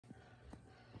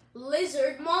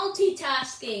Lizard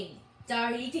multitasking.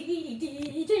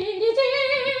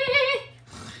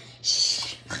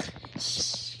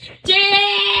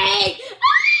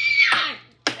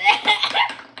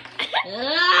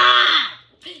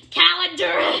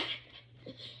 Calendar.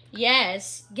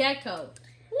 Yes, Gecko.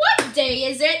 What day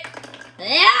is it?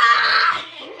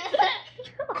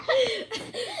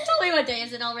 Tell me what day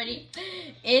is it already.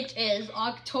 It is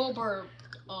October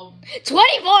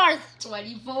 24th.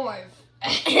 24th.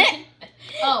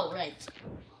 Oh, right.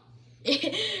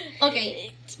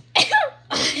 Okay.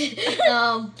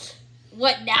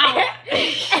 What now?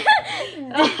 Then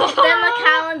the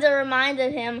calendar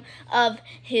reminded him of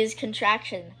his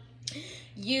contraction.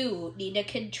 You need a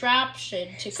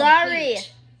contraption to Sorry.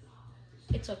 complete.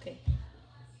 It's okay.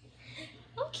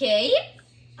 Okay.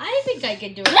 I think I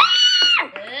can do it.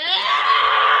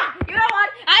 You know what?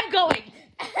 I'm going.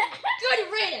 Good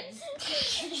riddance.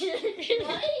 What did he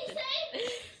say?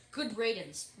 Good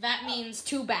riddance. That means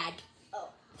too bad. Oh.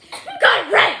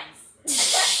 Good riddance.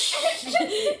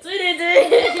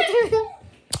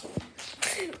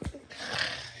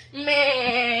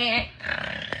 Meh.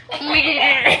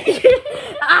 Meh.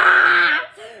 Ah!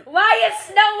 Why is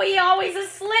Snowy always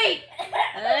asleep?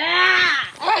 Ah!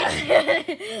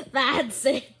 That's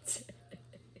it.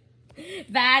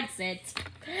 That's it.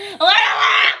 Wake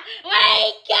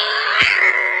up!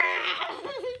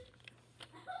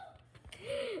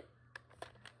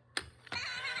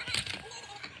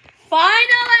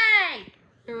 Finally!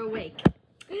 You're awake.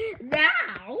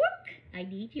 Now, I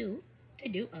need you to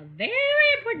do a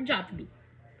very important job for me.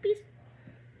 Please.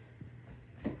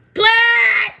 Play!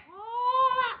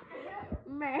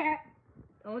 Meh.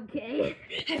 Okay.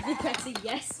 I've been pressing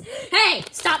yes. Hey,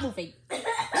 stop moving.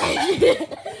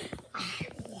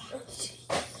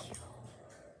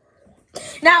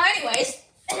 Now, anyways,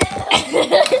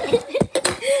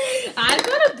 I'm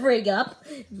gonna bring up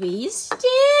these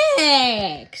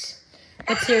sticks.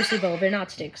 But seriously, though, they're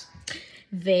not sticks.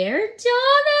 They're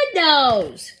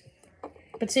dominoes.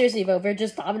 But seriously, though, they're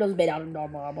just dominoes made out of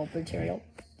normal material.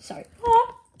 Sorry.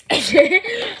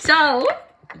 So,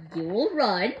 you will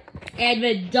run, and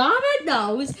the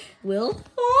dominoes will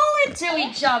fall into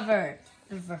each other.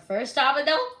 The first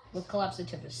domino will collapse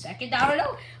into the second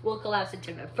domino, will collapse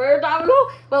into the third domino,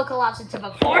 will collapse into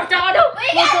the fourth domino,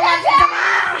 will collapse into...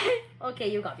 Okay,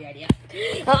 you got the idea.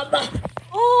 All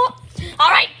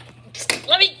right.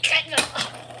 Let me get you.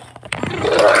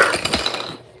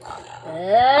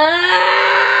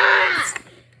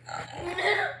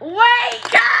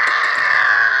 Wake up!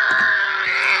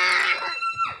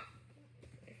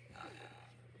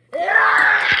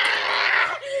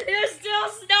 You're still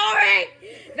snoring.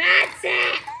 That's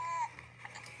it.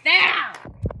 There.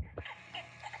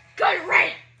 Good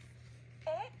riddance.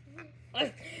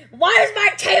 Why is my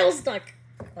tail stuck?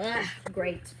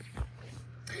 Great.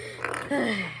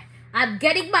 I'm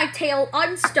getting my tail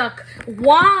unstuck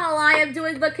while I am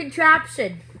doing the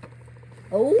contraption.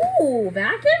 Oh,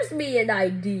 that gives me an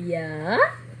idea.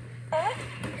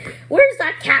 Where's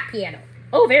that cat piano?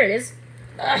 Oh, there it is.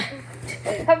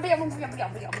 I've been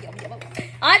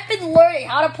learning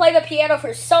how to play the piano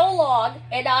for so long,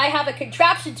 and I have a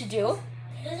contraption to do.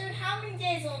 Lizard, how many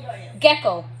days old are you?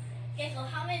 Gecko. Gecko,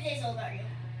 how many days old are you?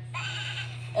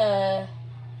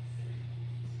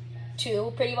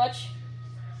 2, pretty much.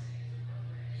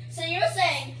 So you're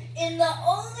saying, in the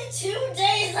only 2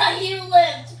 days that you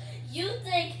lived, you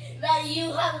think that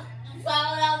you have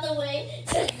found out the way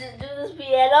to do this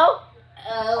piano?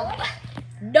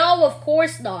 No, of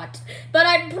course not. But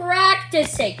I'm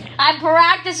practicing. I'm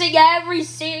practicing every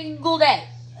single day.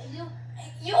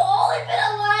 You only been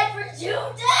alive for 2 days!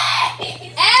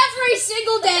 Every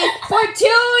single day for 2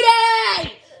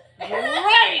 days!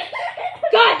 Right!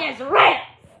 Goodness, right!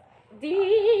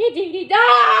 Dee-dee-dee-da!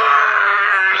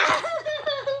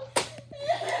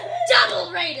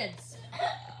 Double ratings!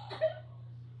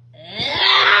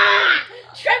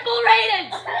 Triple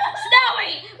ratings!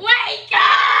 Snowy, wake up!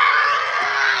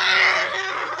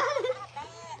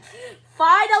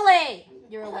 Finally,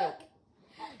 you're awake.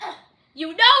 You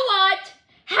know what?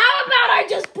 How about I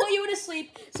just put you to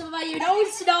sleep so that you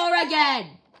don't snore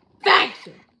again? Thank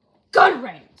you. Good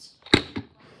ratings.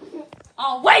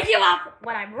 I'll wake you up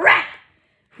when I'm ready.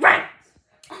 Right.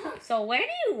 So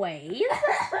anyways,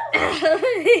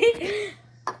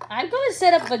 I'm going to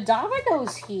set up the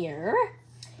dominoes here.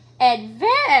 And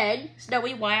then,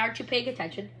 Snowy, why aren't you paying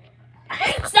attention?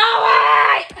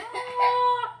 Snowy!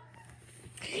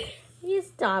 This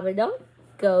domino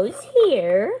goes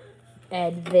here.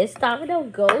 And this domino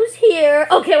goes here.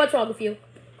 Okay, what's wrong with you?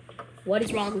 What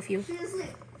is wrong with you?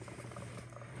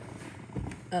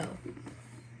 Oh.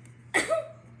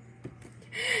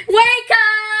 Wake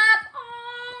up!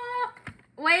 Oh,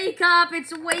 wake up!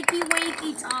 It's wakey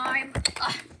time.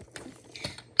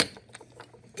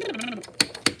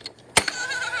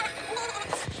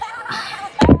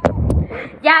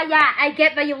 Yeah, I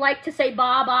get that you like to say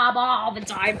ba ba ba all the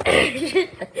time.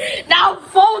 Now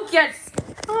focus!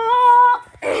 Oh.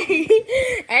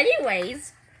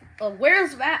 Anyways,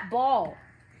 where's that ball?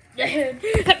 Let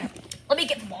me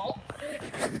get the ball.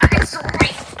 I'm sorry.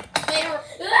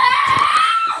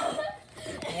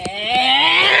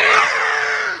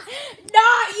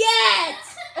 Not yet!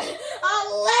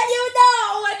 I'll let you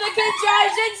know when the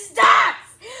contraction stops!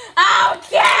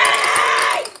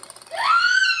 Okay!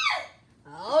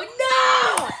 Oh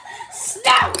no!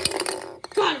 Snow!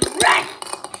 Correct!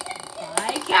 I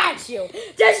got you!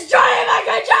 Destroy my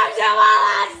contraction while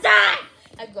it's done!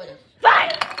 I'm gonna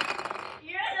fire!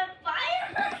 You're gonna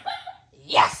fire?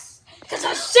 Yes! Because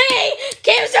the sea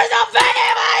keeps herself in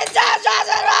my contraction!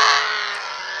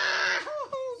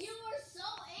 You were so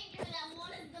angry that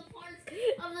one of the parts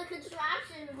of the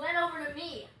contraption went over to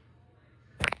me.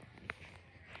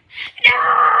 No!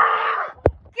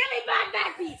 Give me back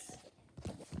that piece!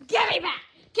 Give me back!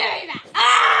 Give me back!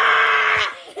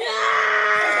 Ah!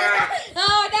 Ah!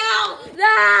 Oh no!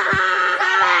 No!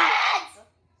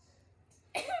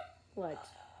 What?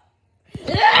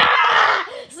 Ah!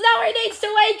 Snowy needs to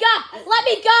wake up! Let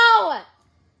me go!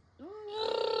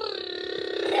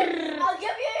 I'll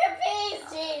give you your piece,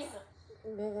 jeez.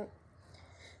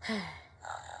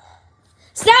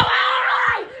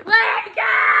 Snowy! Wake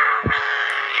up!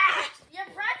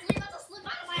 You're practically about to slip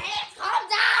out of my hands. Calm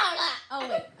down. Oh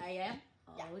wait, I am?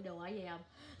 Oh no, I am.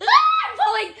 Ah,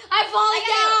 I'm falling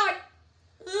down!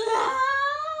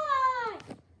 Ah!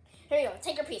 Here you go.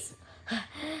 Take your piece.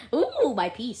 Ooh, my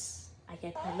piece. I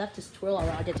left this twirl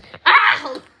around it.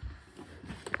 Ow!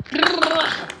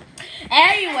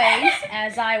 Anyways,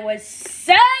 as I was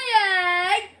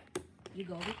saying, you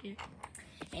go over here.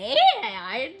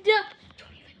 And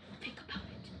don't even think about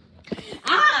it.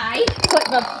 I put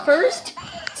the first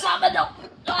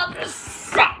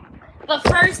the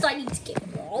first I need to get the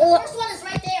ball. The first one is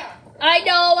right there. I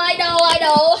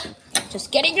know.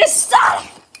 Just getting this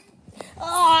started.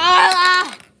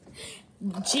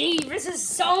 Gee, this is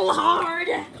so hard.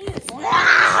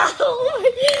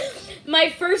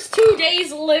 My first 2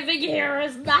 days living here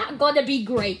is not going to be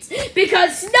great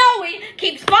because Snowy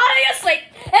keeps falling asleep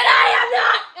and I am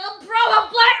not. I'll probably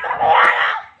play the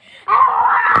piano. Oh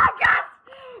my God!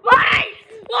 Why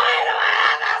do I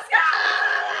have this?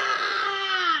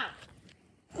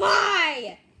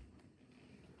 Why?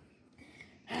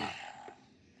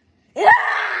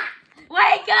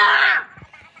 Wake up!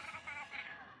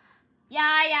 Yeah,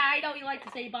 I know you like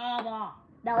to say blah blah.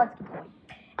 Now let's keep going.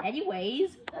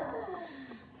 Anyways,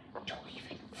 don't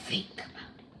even think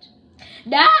about it.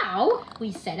 Now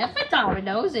we set up the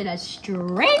dominoes in a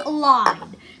straight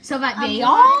line so that they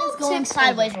all going tip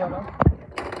sideways over. a little.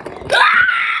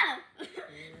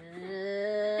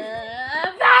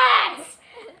 That's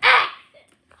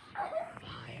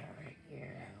firing you.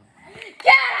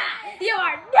 Get out! You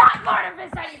are not part of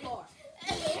this anymore.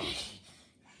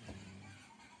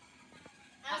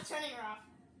 I was turning her off.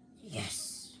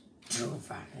 Yes, do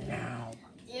that now.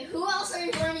 Yeah, who else are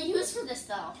you going to use for this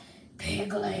though?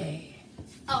 Piggly.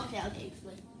 Okay.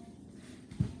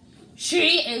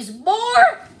 She is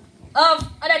more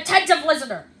of an attentive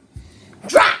listener.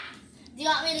 Drop! Do you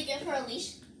want me to give her a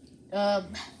leash?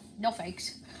 No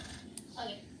thanks.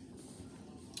 Okay.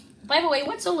 By the way,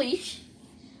 what's a leash?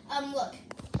 Look.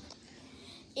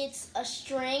 It's a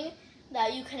string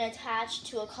that you can attach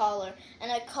to a collar.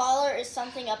 And a collar is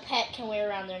something a pet can wear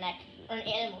around their neck. Or an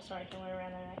animal, can wear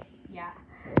around their neck. Yeah.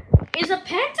 Is a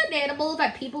pet an animal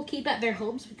that people keep at their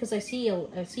homes? Because I see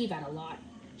that a lot.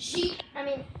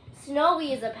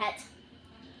 Snowy is a pet.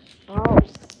 Oh,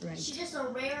 right. She's just a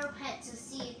rare pet to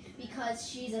see because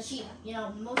she's a sheep. You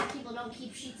know, most people don't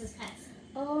keep sheep as pets.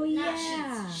 Oh, Not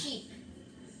yeah. sheep. Sheep.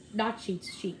 Not sheep,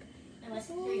 sheep. Anyways,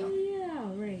 Oh, here you go.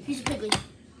 yeah, right. Here's a piglet.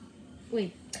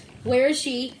 Wait, where is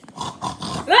she?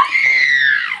 Calm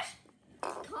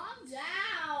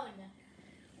down.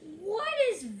 What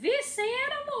is this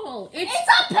animal? It's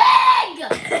a pig!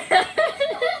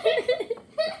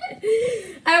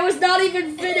 I was not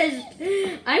even finished.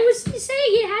 I was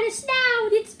saying it had a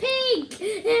snout. It's pink,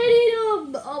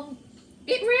 and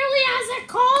it really has a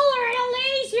collar and a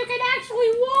lace you can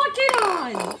actually walk it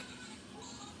on.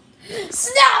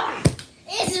 Snow!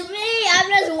 It's me. I'm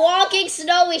just walking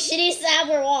Snowy. She needs to have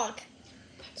her walk.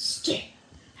 Skip.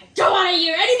 I don't want to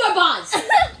hear any more buzz.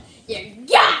 You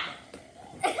got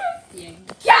it. You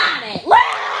got it.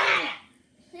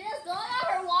 She just go on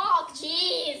her walk.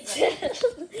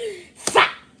 Jeez.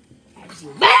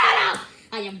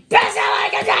 am busy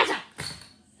like a dancer.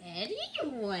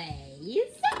 Anyways,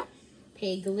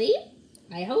 Piggly,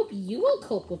 I hope you will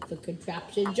cope with the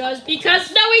contraption just because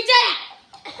Snowy did.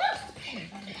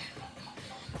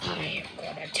 I am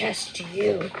gonna test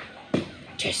you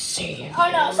to see if Oh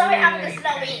no, you're sorry, I'm really the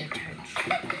Snowy. paying attention.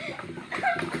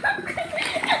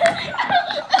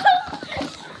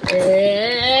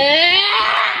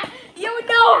 You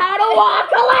know how to walk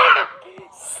a lap!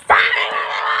 Stop it!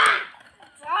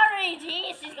 Sorry,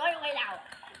 geez, she's going away now.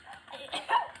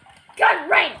 Good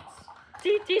riddance!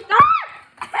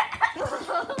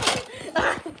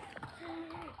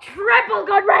 Triple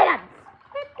good riddance!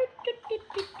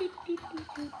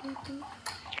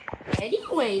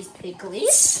 Anyways, Piggly,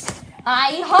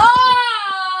 I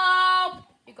hope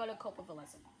you're gonna cope with the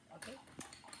lesson, okay?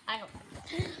 I hope.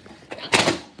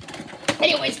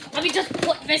 Anyways, let me just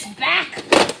put this back.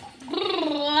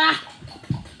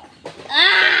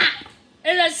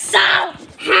 It is so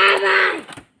heavy!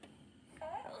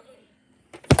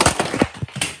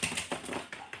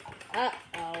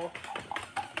 Uh-oh.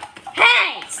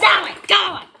 Hey, stop it! Go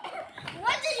on!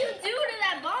 What did you do to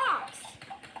that box?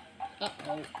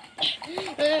 Uh-oh.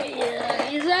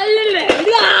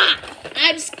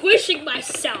 I'm squishing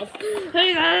myself.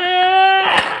 Come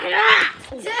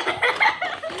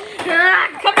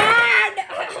on!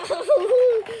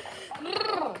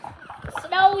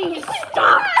 Snowy,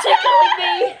 stop tickling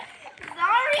me!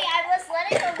 Sorry, I was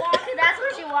letting her walk and that's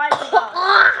where she wanted to go.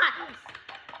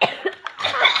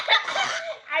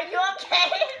 Are you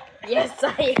okay? Yes,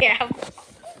 I am.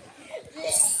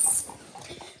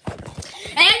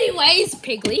 Anyways,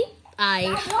 Piggly,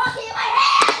 I'm walking in my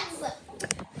hands!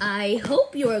 I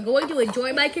hope you are going to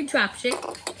enjoy my contraption,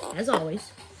 as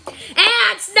always.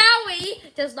 And Snowy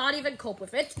does not even cope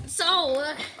with it, so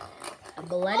I'm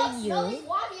letting you. Snowy's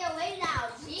walking away now.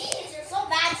 Jeez, you're so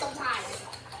bad sometimes.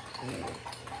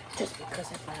 Just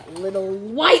because of that little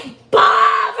white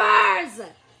bothers.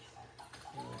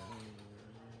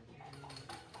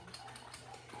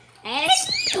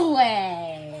 Anyways,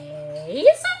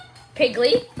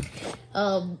 Piggly,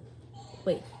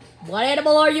 wait, what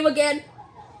animal are you again?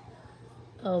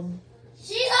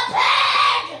 She's a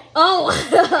pig! Oh,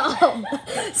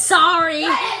 sorry.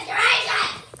 I'm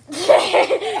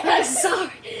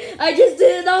sorry. I just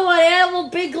didn't know what animal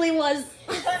Piggly was.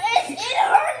 But it's in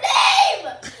her name!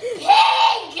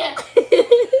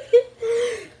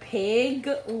 Pig!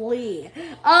 Piggly.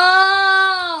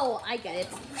 Oh, I get it.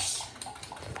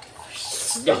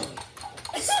 Snowy,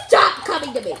 stop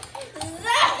coming to me.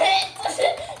 Just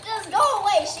go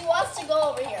away. She wants to go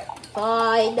over here.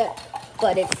 Fine,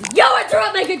 but if you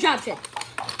interrupt my contraption,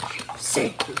 I will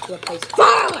send you to a place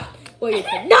far away where you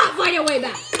cannot find your way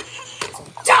back. So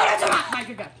don't interrupt my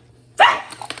contraption.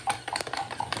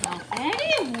 Now,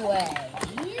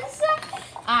 anyways,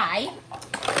 I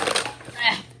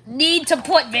need to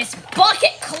put this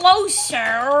bucket closer.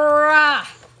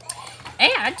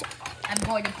 And I'm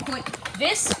going to put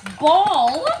this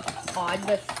ball on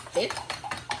the fifth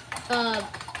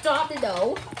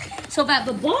domino so that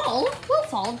the ball will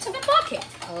fall into the bucket.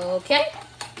 Okay?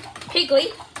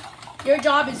 Piggly, your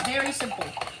job is very simple.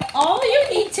 All you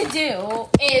need to do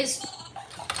is...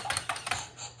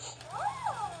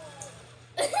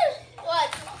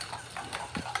 What?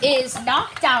 is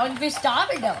knock down this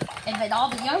domino. And then all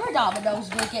the other dominoes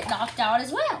will get knocked down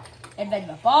as well. And then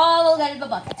the ball will get in the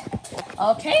bucket.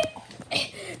 Okay?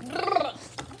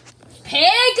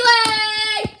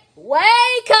 Piggly!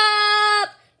 Wake up!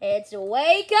 It's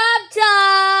wake up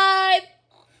time!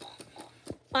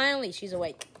 Finally, she's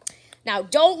awake. Now,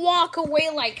 don't walk away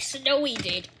like Snowy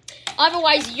did.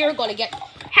 Otherwise, you're gonna get...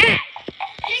 Ha!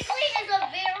 Piggly is a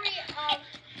very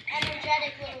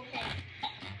energetic little pig.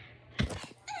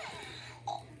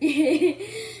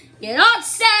 You don't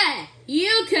say!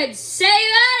 You could say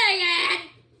that again!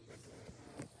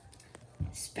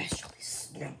 Especially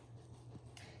Snow.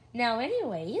 Now,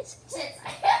 anyways,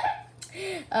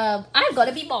 I'm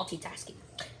gonna be multitasking.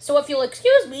 So if you'll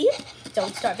excuse me,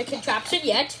 don't start the contraption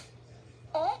yet.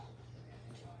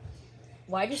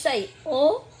 Why'd you say,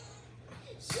 oh?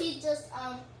 She just,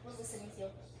 was listening to you.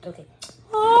 Okay.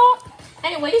 Oh.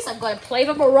 Anyways, I'm gonna play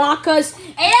the maracas and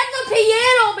the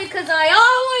piano because I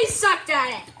always sucked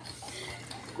at it.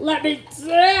 Let me,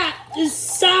 it's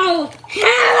so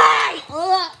heavy!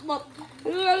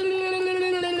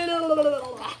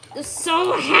 It's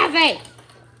so heavy.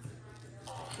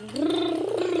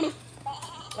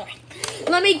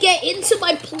 Let me get into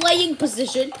my playing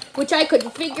position, which I could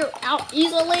figure out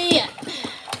easily.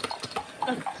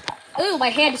 Ooh, my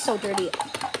hand is so dirty.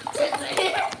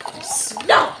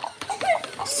 Snow!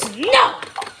 Snow!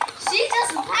 She's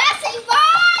just passing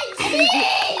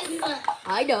by!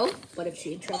 I know, but if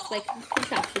she interrupts my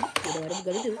contraction, you know what I'm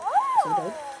gonna do. So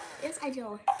don't. Yes, I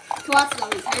do. Come on,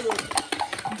 Snowy. I will.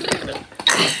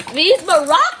 These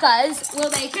maracas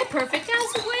will make it perfect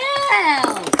as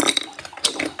well.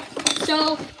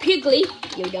 So, Piggly,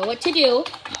 you know what to do.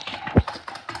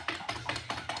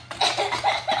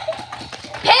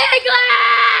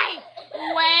 Piggly!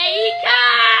 Wake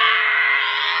up!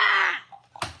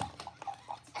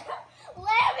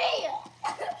 Lammy!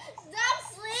 Stop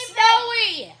sleeping!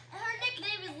 Snowy! Her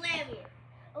nickname is Lammy.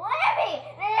 Lammy!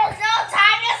 There's no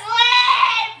time to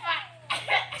sleep!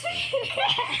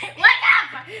 Wake up!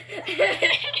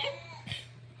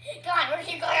 Come on, we're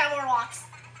keep going on more walks.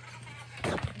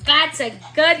 That's a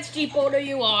good sheep owner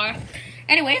you are.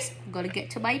 Anyways, I'm gonna get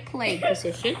to my playing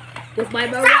position with my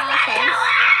maracas.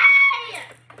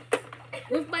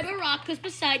 With my maracas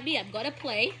beside me, I'm gonna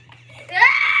play.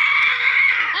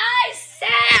 I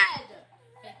said!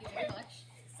 Thank you very much.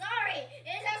 Sorry,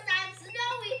 it's just that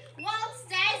Snowy won't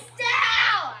stay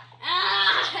still!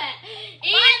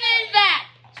 Even that!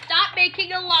 Stop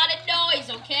making a lot of noise,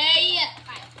 okay?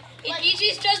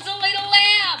 She's just a little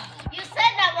lamb. You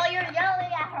said that while you're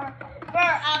yelling at her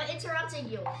for interrupting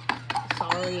you.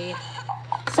 Sorry.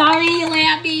 Sorry,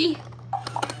 Lammy.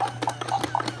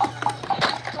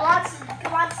 Come on,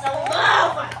 Snowy.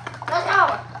 Let's go!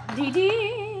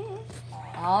 Dee-dee.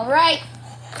 All right.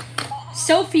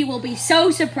 Sophie will be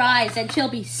so surprised and she'll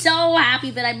be so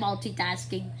happy that I'm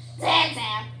multitasking.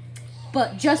 Sam.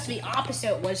 But just the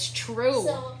opposite was true.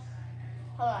 So,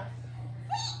 hold on.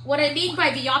 What I mean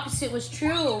by the opposite was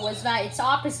true was that it's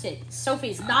opposite.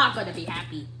 Sophie's not going to be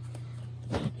happy.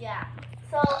 Yeah.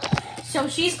 So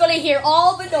she's going to hear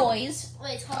all the noise.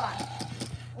 Wait, hold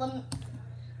on.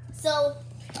 So,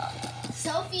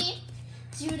 Sophie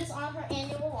did this on her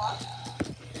annual walk.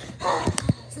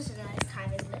 Such a nice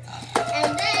time, isn't it?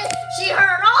 And then she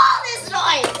heard all this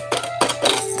noise.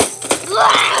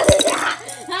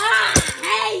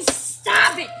 Hey,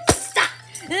 stop it! Stop!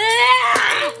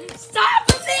 Stop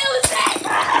the music!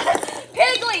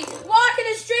 Piggly, walk in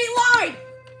a straight line!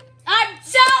 I'm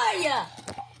telling you!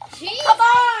 Come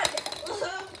on!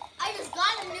 I just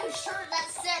got a new shirt that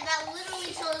said that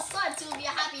literally showed the sun to be a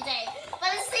happy day.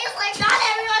 But it seems like not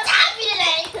everyone's happy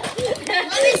today.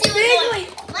 Let me see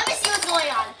what's going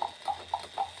on.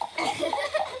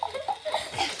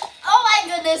 Oh my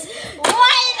goodness.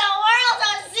 What in the world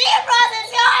of zebras is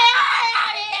going on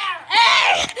out here?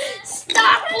 Hey!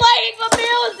 Stop playing the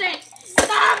music!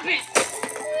 Stop it!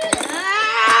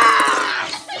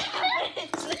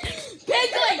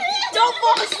 Piggly, don't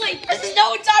fall asleep! This is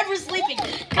no time for sleeping!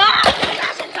 Come on!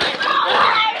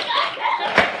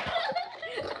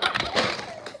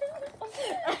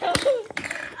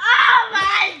 Oh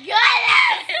my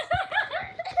goodness!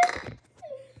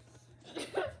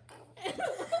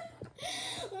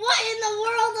 What in the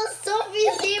world of Sophie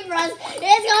Zebras is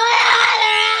going on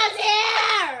around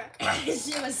here?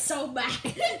 She was so mad.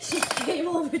 She came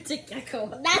over to Gecko.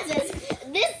 That's it.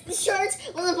 This shirt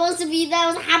was supposed to be that it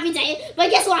was a happy day, but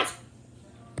guess what?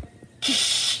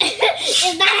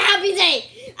 It's not a happy day.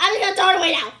 I'm just gonna throw it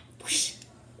away now.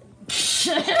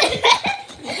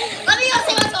 Let me go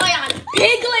see what's going on.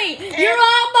 Piggly, you're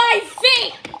on my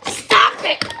feet! Stop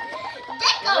it!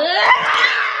 Gecko!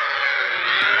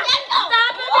 Gecko!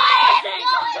 Stop it!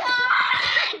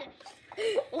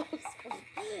 What is going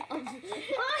on?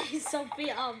 Hi,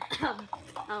 Sophie.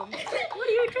 What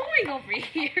are you doing over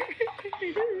here?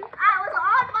 I was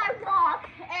on my walk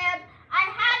and I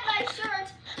had my shirt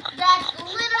that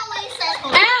literally said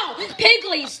Ow!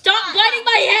 Piggly, stop biting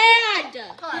my hand!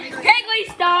 Hold on, let me go get Piggly,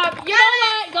 stop! You know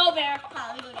what? Go there. Hold on,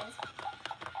 let me go get this.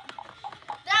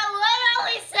 That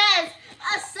literally says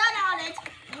a sun on it,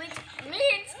 which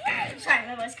means sorry,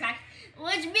 my voice cracked.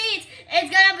 Which means it's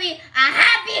gonna be a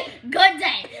happy, good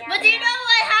day. But do you know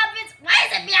what happens? Why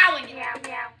is it meowing? Meow,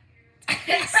 meow.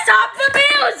 Stop the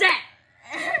music!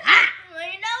 Well,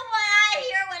 you know what I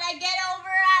hear when I get over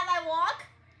at my walk?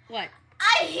 What?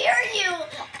 I hear you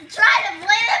try to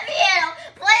play the piano,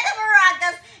 play the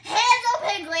maracas, handle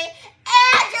Piggly,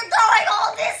 and you're throwing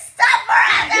all this stuff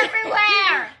around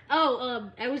everywhere. Oh,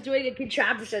 I was doing a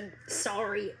contraption.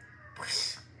 Sorry.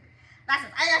 That's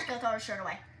it. I just go throw the shirt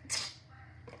away.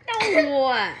 No.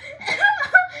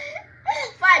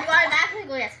 Fine, go on back,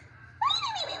 Piggly. Yes.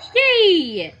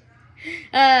 Yay!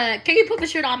 Can you put the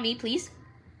shirt on me, please?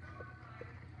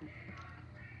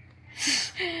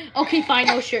 Okay, fine,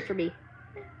 no shirt for me.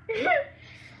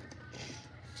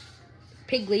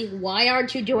 Piggly, why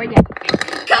aren't you doing it?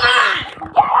 Come on!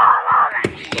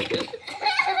 Get over it!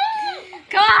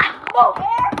 Come on! Move!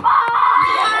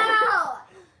 Careful!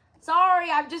 Sorry,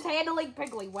 I'm just handling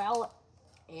Piggly well.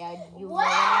 And you know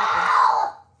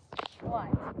Well! what?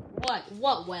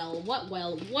 What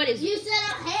well? What is You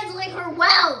said I'm handling her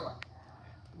well!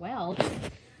 well?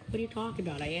 What are you talking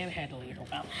about? I am handling her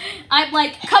well. I'm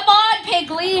like, come on,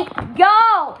 Piggly,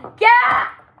 go, yeah!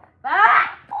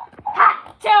 Ah!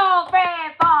 Hot, 2, 3,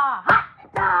 4, hot,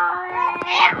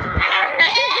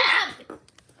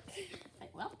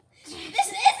 like, well, This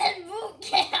isn't boot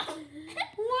camp!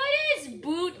 what is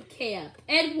boot camp?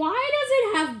 And why does it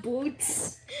have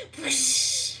boots?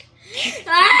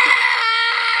 Ah!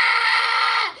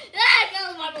 I fell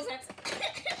in Marvel's head.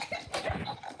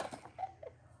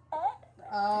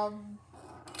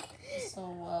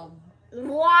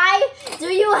 Why do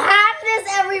you have this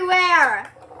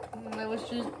everywhere? I was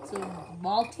just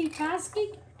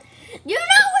multitasking. You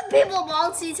know when people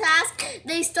multitask,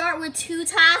 they start with 2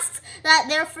 tasks that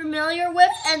they're familiar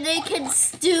with and they can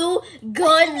do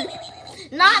good.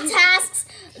 Not 3 tasks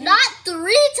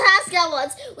at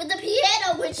once. With the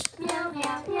piano, which you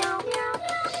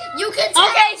can tell.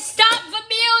 Okay, stop the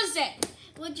music.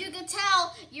 Which you can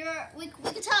tell we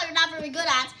can tell you're not very good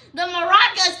at. The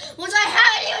maracas, which I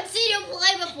haven't even seen you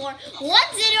play before.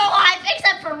 Once in your life,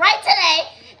 except for right today.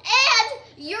 And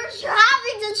you're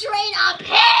having to train a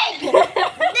pig.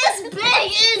 This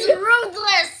pig is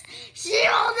ruthless. She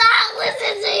will not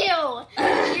listen to you.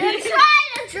 You're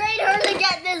trying to train her to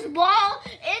get this ball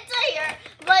into here.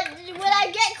 But when I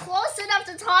get close enough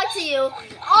to talk to you,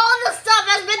 all the stuff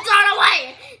has been thrown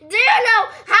away. Do you know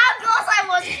how close I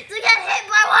was to get hit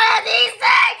by one of these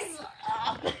things?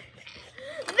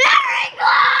 Very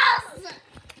close!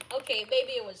 Okay,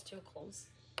 maybe it was too close.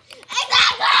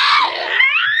 Exactly!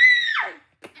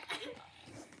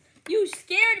 You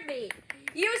scared me.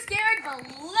 You scared the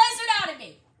lizard out of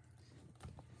me.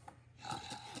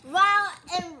 Well,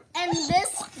 and this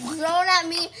thrown at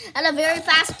me at a very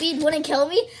fast speed wouldn't kill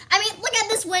me. I mean, look at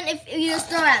this wind if you just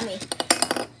throw at me.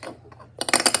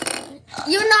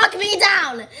 You knock me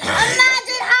down.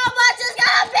 Imagine how much it's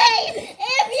gonna be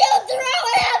if you throw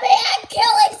it at me at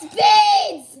killing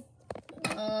speeds.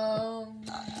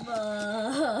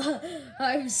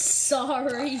 I'm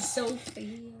sorry,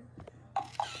 Sophia.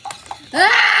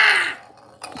 Ah!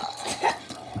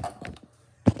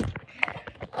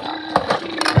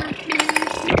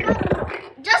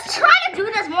 Just try to do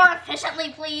this more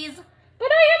efficiently, please.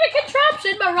 But I have a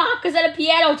contraption, maracas, and a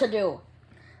piano to do.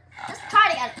 Just try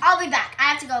it again. I'll be back. I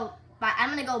have to go. Bye. I'm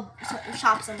gonna go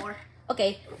shop some more.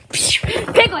 Okay.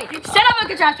 Piggly, set up a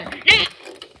contraption.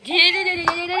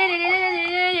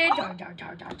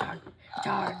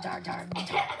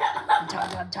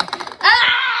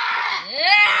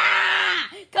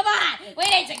 Come on, we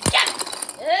need to get.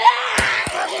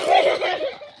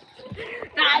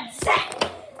 That's it.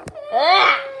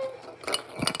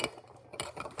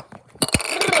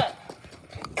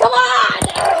 Come on,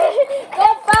 go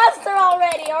faster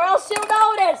already, or else you'll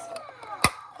notice.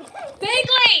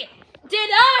 Piggly, did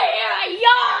I hear a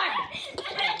yawn?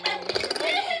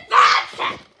 That's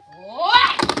it.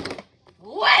 What?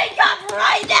 Wake up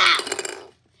right now.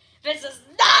 This is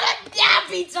not a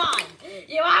nappy time.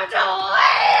 You have to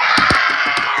wake up.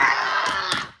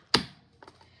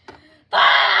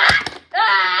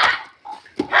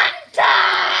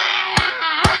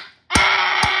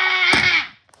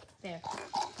 There.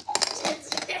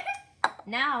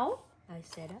 Now, I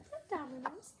set up the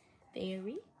dominoes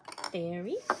very,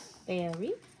 very,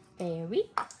 very, very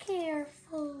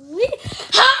carefully.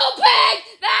 Hoping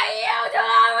that you do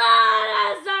not run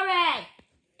us already.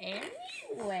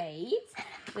 Anyway,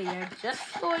 we are just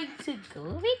going to go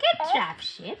make a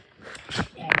contraption.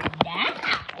 And now,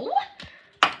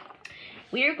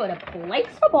 we're going to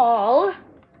place the ball.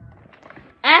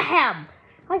 Ahem.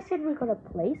 I said we're going to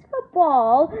place the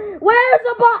ball. Where's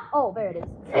the ball? Oh, there it is.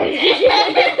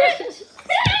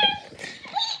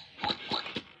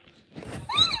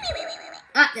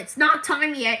 It's not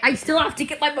time yet. I still have to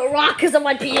get my maracas and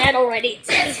my piano ready.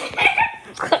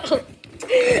 Come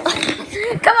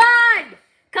on!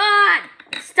 Come on!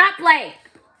 Stop playing.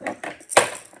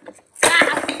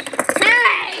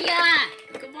 Hey!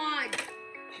 Come on.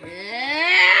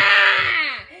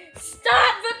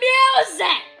 Stop the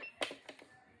music!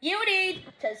 You need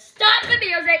to stop the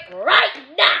music right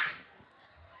now!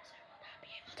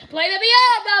 To play the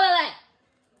piano,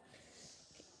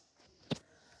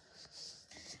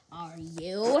 Are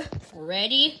you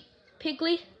ready,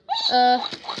 Piggly?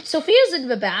 Sophia's in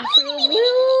the bathroom.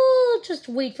 We'll just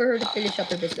wait for her to finish up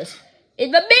her business.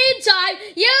 In the meantime,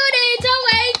 you need to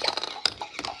wake up.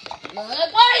 What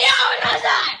are you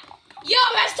doing? You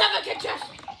messed up a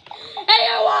contraption. And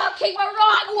you're walking the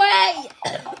wrong way.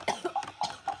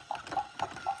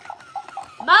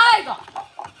 My God.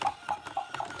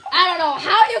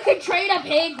 can train a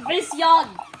pig this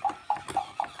young.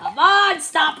 Come on,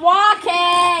 stop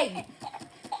walking.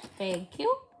 Thank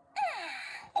you.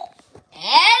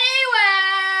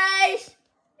 Anyways,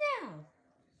 now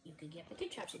you can get the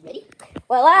contraption ready.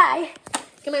 Well, I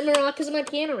get my maracas and my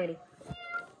piano ready.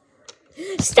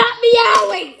 Stop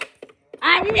meowing!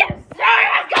 I need a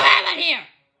serious command here.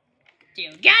 Do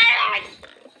you get it?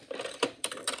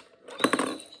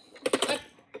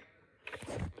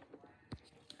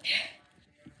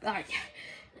 All right,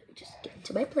 let me just get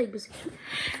into my playing position.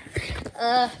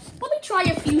 Let me try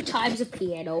a few times of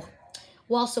piano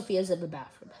while Sophia's in the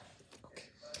bathroom. Okay.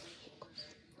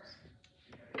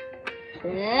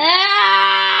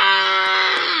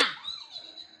 Ah!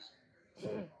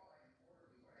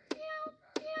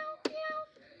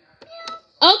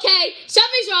 Okay,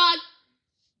 something's wrong.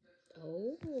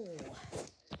 Oh,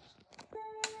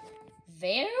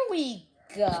 there we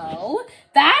go.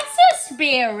 That's a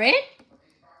spirit.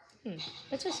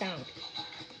 What's the sound?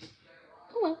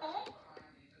 Oh well.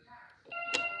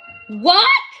 What?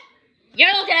 You're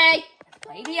okay.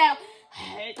 Play piano.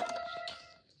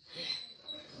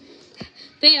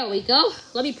 There we go.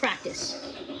 Let me practice.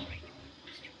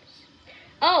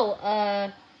 Oh,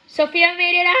 Sophia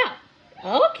made it out.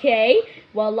 Okay.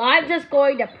 Well, I'm just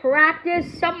going to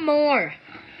practice some more.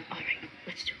 All right,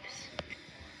 let's do this.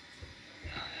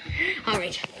 All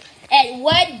right. And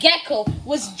when Gecko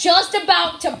was just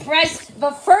about to press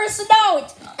the first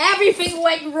note, everything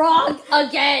went wrong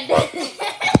again.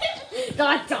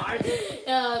 God darn.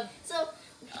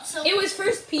 So It was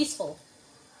first peaceful.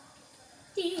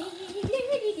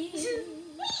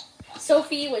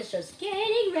 Sophie was just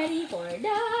getting ready for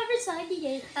another exciting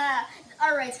game.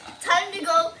 All right, time to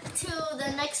go to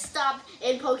the next stop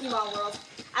in Pokemon World.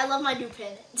 I love my new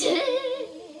pin.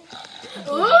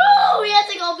 Ooh, we have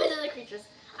to go pin the creatures.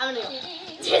 I'm gonna go.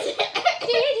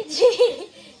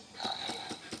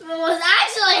 What's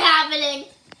actually happening?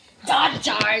 Darn.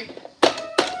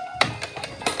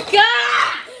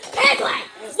 Gah! Piglet!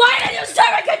 Why did you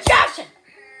start a contraption?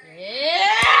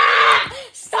 Yeah!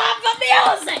 Stop the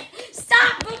music!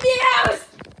 Stop the music!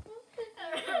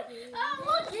 Oh,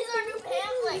 look, these are new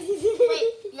pamphlets. Wait,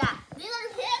 yeah, these are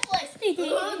new pamphlets.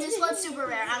 Ooh, this one's super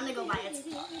rare. I'm gonna go buy it.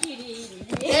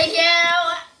 Thank you.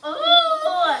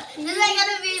 Ooh, this is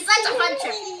gonna be such a fun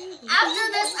trip.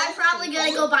 After this, I'm probably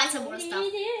gonna go buy some more stuff.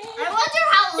 I wonder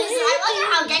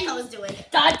how Gecko is doing.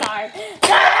 Darn.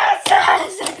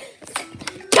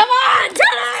 Come on,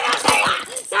 turn on your finger!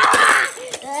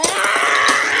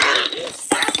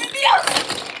 Stop the music!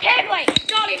 Piglet,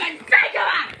 don't even think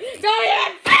about it! Don't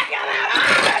even think about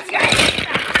it!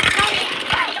 Don't even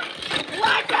think!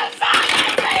 What just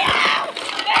happened to you?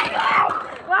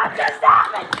 Piglet, what just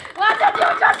happened? What did you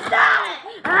just stop?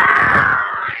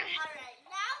 Alright,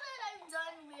 now that I'm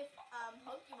done with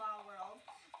Pokemon World,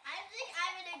 I think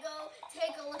I'm gonna go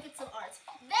take a look at some art.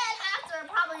 Then after, I'm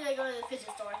probably gonna go to the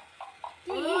fidget store.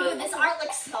 Ooh, this art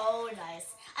looks so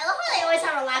nice. I love how they always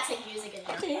have relaxing music in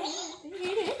here.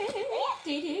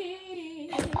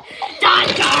 Darn!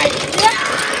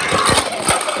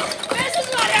 This is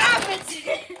what happens.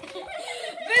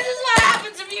 This is what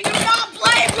happens if you do not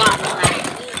play properly.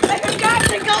 The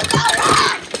contraption goes all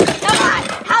wrong. Come on,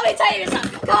 help me tell you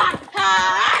something. Come on.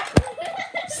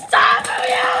 Stop the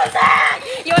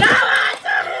music. You don't want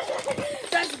to.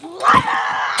 Just play it.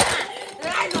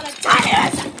 I'm gonna tell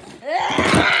you something.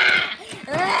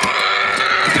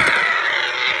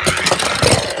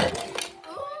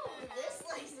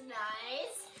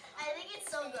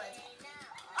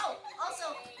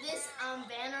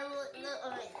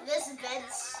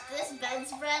 This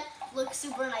bedspread looks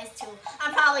super nice too.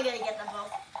 I'm probably gonna get them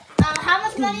both. How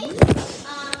much money?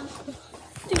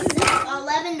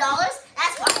 $11.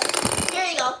 That's fine. Here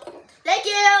you go. Thank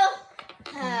you.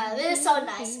 This is so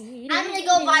nice. I'm gonna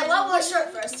go buy one more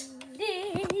shirt first.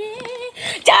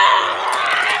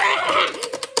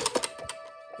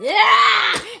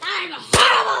 I'm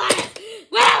horrible at it.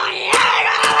 When am I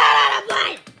ever gonna learn how to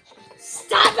play?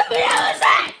 Stop the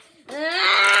music.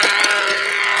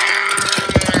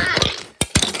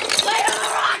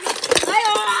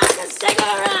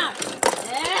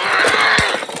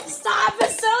 Stop the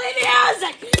silly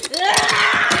music!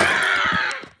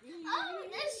 Oh,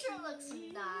 this shirt looks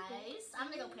nice. I'm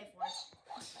gonna go pay for it.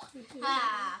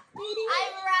 I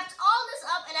wrapped all this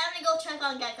up and I'm gonna go check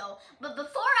on Gecko. But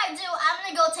before I do, I'm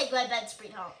gonna go take my bed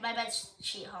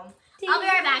sheet home. I'll be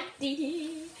right back.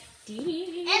 And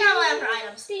all my other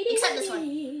items, except this one.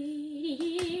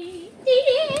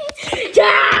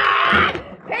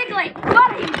 Piglet,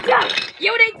 what are you doing?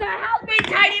 You need to help me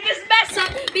tidy this mess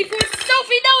up before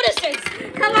Sophie notices.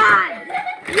 Come on.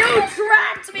 You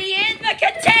trapped me in the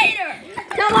container.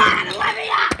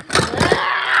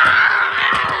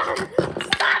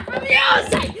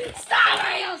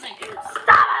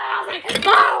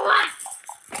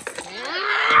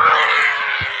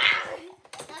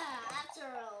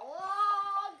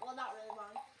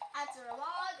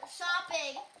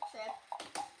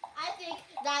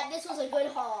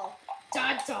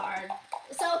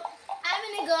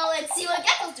 go and see what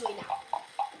Gecko's doing now.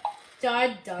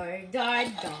 Darn, darn,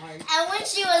 darn, darn. And when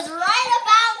she was right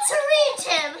about to reach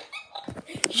him,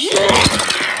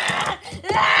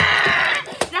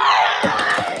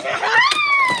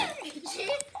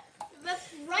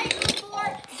 right before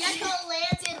Gecko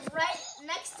landed right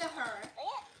next to her,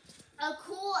 a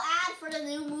cool ad for the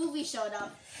new movie showed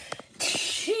up.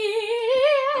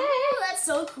 Ooh, that's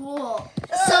so cool.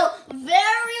 So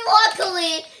very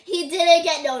luckily, he didn't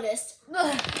get noticed.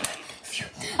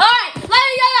 Alright, let me go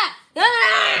that.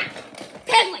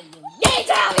 Piglet, you need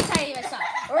to help me tidy this up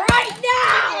right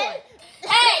now.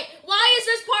 Hey, why is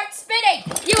this part spinning?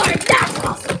 You are not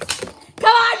supposed to.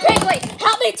 Come on, Piglet,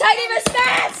 help me tidy this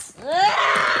mess.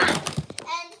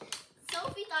 And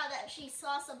Sophie thought that she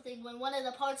saw something when one of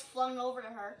the parts flung over to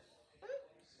her.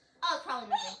 Oh, probably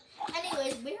nothing.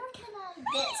 Anyways, where can I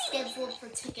get scheduled for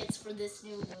tickets for this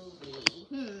new movie?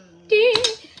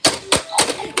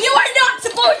 You are not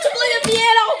supposed to play the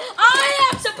piano. I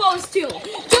am supposed to.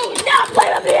 Do not play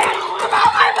the piano. I'm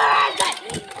on my birthday.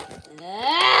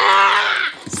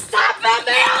 Stop the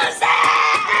music.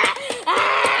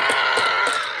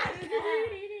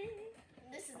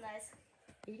 This is nice.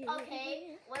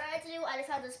 Okay, what I have to do, I just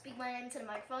have to speak my name to the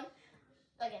microphone.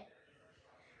 Okay.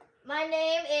 My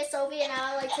name is Sophie, and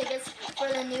I would like tickets for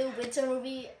the new winter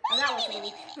movie. Not winter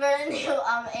movie. For the new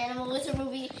animal winter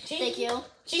movie. Thank you.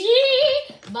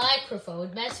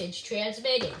 Microphone message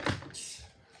transmitted.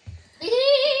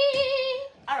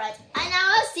 Alright, I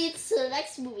now have seats to the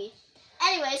next movie.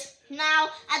 Anyways,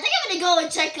 now I think I'm gonna go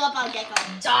and check up on Gecko.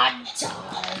 Dun,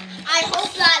 dun. I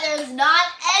hope that there's not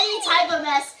any type of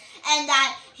mess and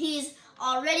that he's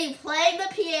already playing the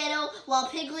piano while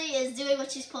Piggly is doing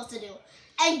what she's supposed to do.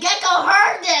 And Gecko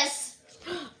heard this.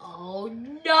 Oh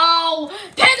no!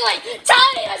 Piglet,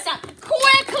 tidy this up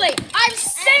quickly! I'm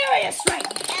serious right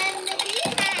now.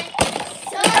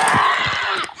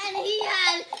 And he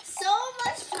had so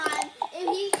much time. If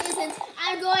he isn't,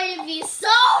 I'm going to be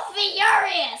so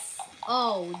furious.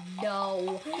 Oh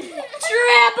no!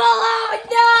 Triple! Oh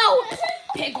no!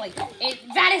 Piglet,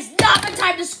 that is not the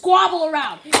time to squabble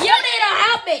around. You need to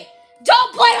help me.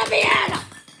 Don't play the piano.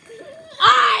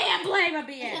 I am playing the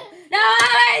piano. No,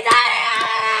 right now.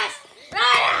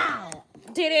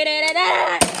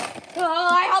 Oh,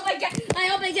 I hope I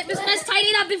get this mess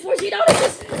tidied up before she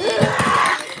notices.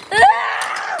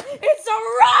 It's a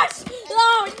rush.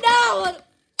 Oh no.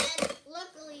 And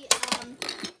luckily,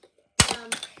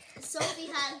 Sophie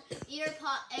had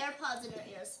AirPods in her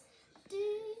ears.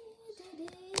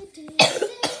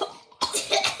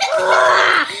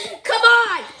 Come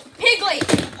on, Piglet.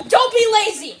 Don't be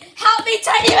lazy. Help me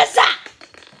tidy this up.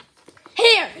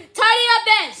 Here, tidy up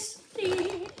this.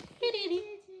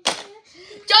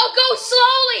 Don't go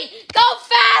slowly. Go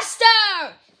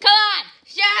faster. Come on.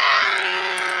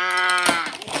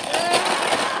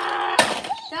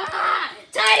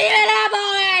 Tidy it up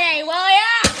already, will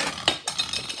ya?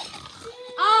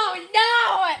 Oh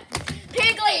no.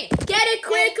 Piglet, get it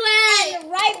quickly.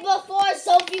 And right before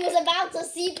Sophie was about to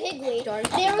see Piggly,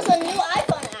 there was a new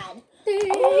iPhone ad.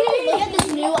 Ooh, look at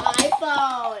this new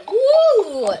iPhone.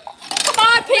 Ooh. Come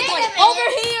on, Piglet, over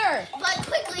here. But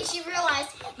quickly she realized,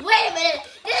 wait a minute,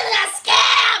 this is a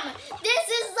scam. This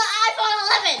is the iPhone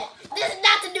 11. This is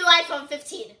not the new iPhone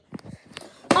 15.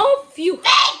 Oh, phew.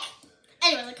 Fake!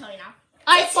 Anyways, I'm coming now.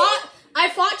 I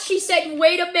thought she said,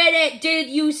 wait a minute, did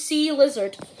you see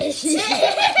lizard?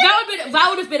 that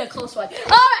would have been a close one. All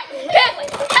right, Piglet,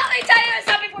 help me tidy this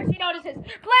up before she notices.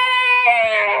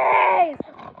 Please!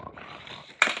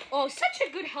 Oh, such a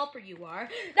good helper you are.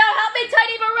 Now help me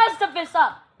tidy the rest of this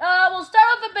up. We'll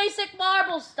start with the basic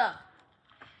marble stuff.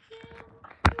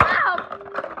 Ow!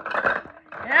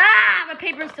 Ah, the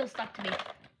paper is still stuck to me.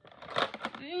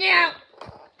 No.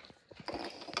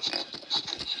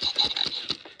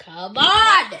 Come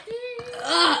on!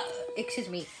 Excuse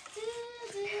me.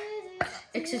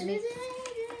 Excuse me.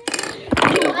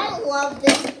 I love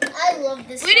this.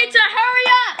 We need to hurry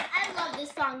up! I love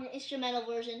this song, the instrumental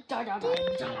version.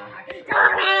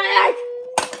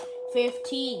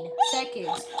 15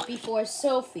 seconds before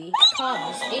Sophie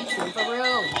comes into the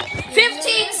room.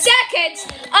 15 seconds?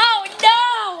 Oh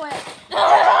no!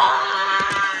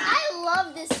 I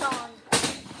love this song.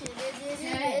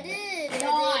 9,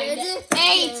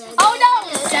 8, oh no!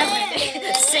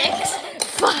 7, 6,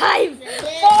 5,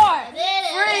 4,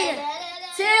 3,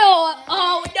 2,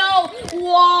 oh no!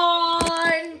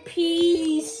 1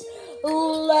 piece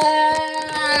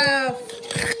left.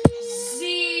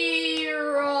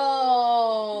 0.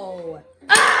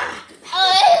 Ah!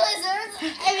 Oh, hey, lizards. I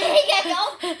mean, hey, Gecko.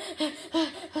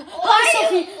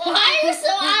 Why are you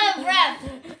so out of breath?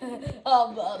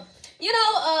 You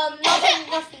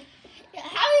Nothing.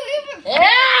 How do you even?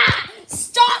 Ah!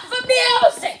 Stop the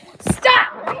music! Stop!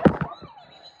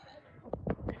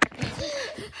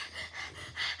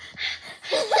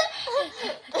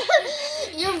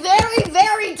 You're very,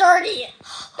 very dirty.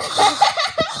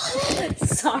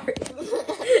 Sorry.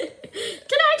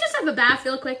 Can I just have a bath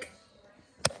real quick?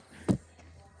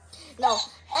 No.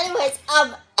 Anyways,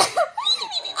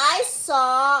 I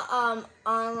saw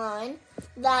online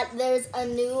that there's a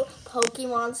new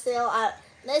Pokemon sale at.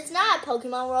 It's not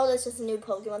Pokemon World. It's just a new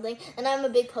Pokemon thing, and I'm a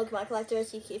big Pokemon collector.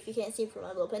 If you can't see from my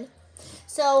little pin,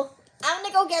 so I'm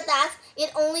gonna go get that.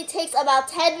 It only takes about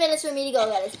 10 minutes for me to go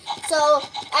get it. So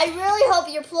I really hope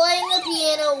you're playing the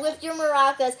piano with your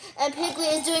maracas, and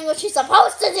Piggly is doing what she's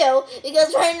supposed to do,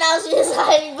 because right now she's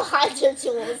hiding behind her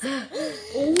tools.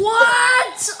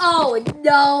 What? Oh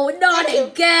no, not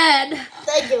again.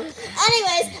 Thank you.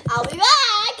 Anyways, I'll be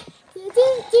back.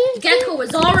 Gecko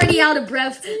was already out of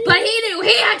breath, but he knew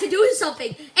he had to do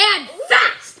something, and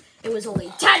fast! It was only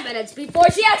 10 minutes before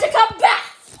she had to come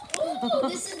back! Ooh,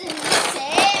 this is the new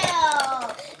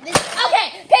sale. Okay,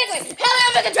 Piggly, hurry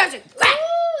up and contraption!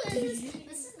 This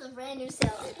is the brand new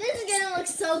sale. This is gonna look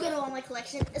so good on my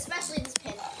collection, especially this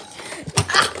pin.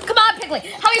 Come on, Piggly,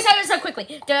 help me say this so quickly.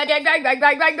 $60!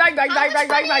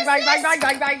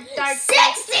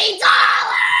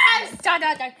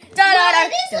 Well,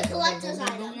 it is a collector's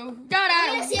item. I'm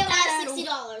gonna see about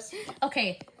 $60.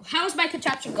 Okay, how's my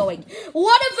contraption going?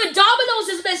 One of the dominoes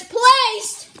is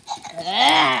misplaced!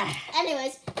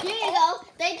 Anyways, here you go.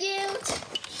 Thank you.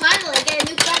 Finally, I get a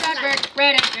new collector's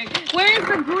item. Where's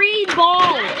the green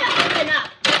ball? I'm gonna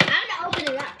open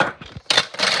it up.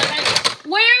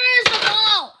 Where is the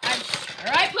ball? I'm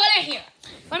sure I put it here.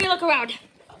 Let me look around.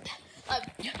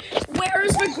 Where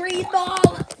is the green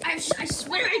ball? I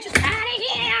swear I just had it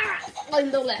here.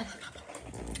 On the left.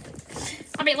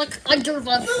 Let me look under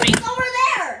the thing. Look over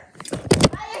there.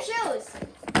 By your shoes.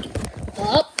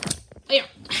 Oh, here.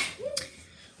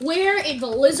 Where in the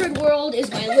lizard world is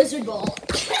my lizard ball?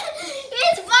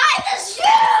 It's by the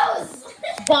shoes.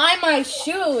 By my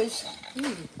shoes?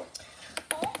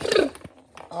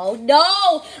 Oh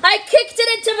no! I kicked it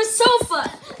into the sofa!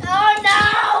 Oh no!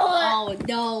 Oh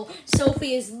no!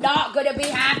 Sophie is not gonna be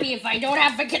happy if I don't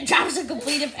have the contraption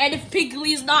completed and if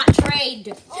Piggly is not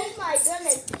trained. Oh my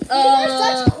goodness! These are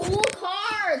such cool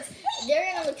cards.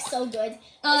 They're gonna look so good.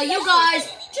 You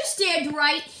guys, just stand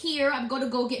right here. I'm gonna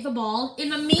go get the ball. In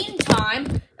the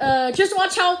meantime, just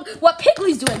watch what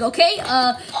Piggly's doing, okay?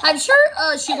 I'm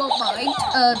sure she won't mind.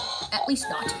 At least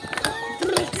not.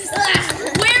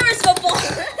 Where is the ball?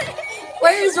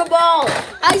 Where is the ball?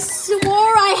 I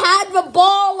swore I had the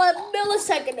ball a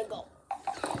millisecond ago.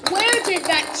 Where did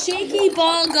that cheeky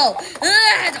ball go?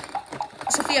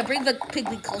 Sophia, bring the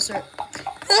Piggly closer.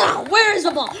 Where is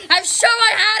the ball? I'm sure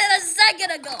I had it a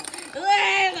second ago.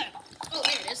 Oh,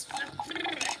 here it is.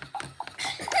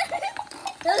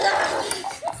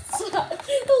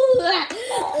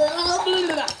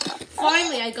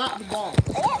 Finally, I got the ball.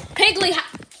 Piggly,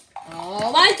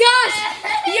 oh my gosh!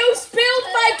 You spilled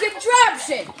my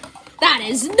contraption! That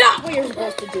is not what you're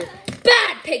supposed to do.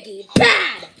 Bad Piggy!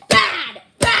 Bad! Bad!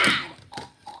 Bad!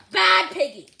 Bad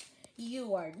Piggy!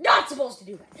 You are not supposed to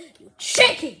do that. You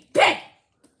cheeky pig!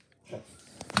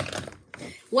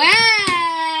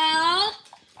 Well,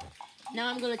 now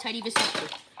I'm going to tidy this up.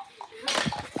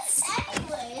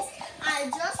 Anyways, I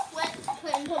just went to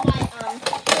put my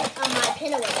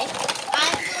pin away.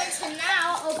 I'm going to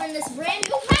now open this brand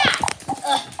new pack.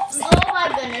 Oh my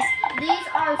goodness, these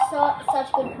are such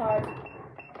good cards.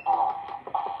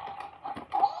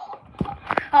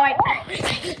 Alright.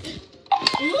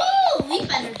 Ooh, leaf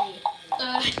energy.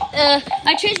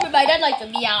 I changed my mind. I'd like the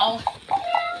meow.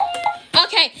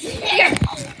 Okay, here.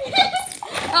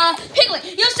 Piggly,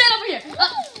 you stand over here.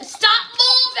 Stop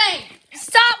moving.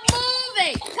 Stop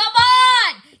moving. Come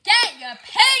on. Get your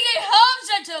piggy hooves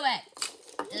into it.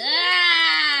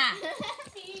 Ah.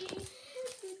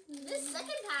 This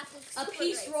second pack is A super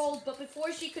piece great. rolled, but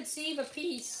before she could see the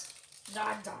piece,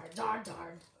 darn.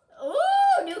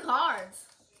 Ooh, new cards.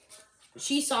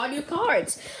 She saw new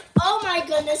cards. Oh my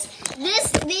goodness,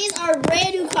 these are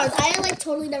brand new cards. I like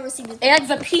totally never seen these. And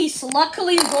the piece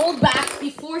luckily rolled back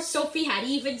before Sophie had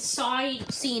even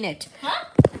seen it. Huh?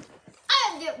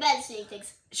 I'm bad at seeing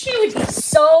things. She would be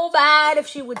so mad if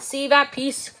she would see that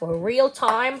piece for real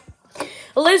time.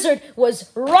 Lizard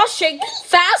was rushing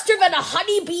faster than a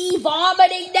honeybee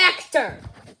vomiting nectar.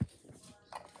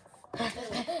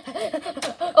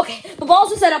 Okay, the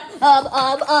balls are set up.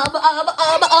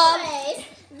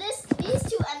 Anyways, these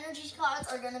two energy cards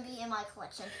are gonna be in my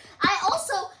collection. I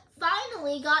also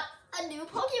finally got a new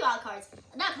Pokemon cards.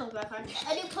 Not Pokemon cards.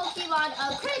 A new Pokemon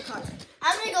credit cards.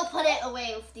 I'm gonna go put it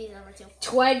away with these number 2.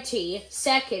 20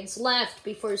 seconds left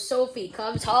before Sophie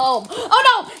comes home. Oh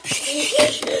no!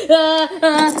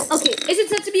 Okay, is it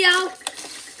set to be out?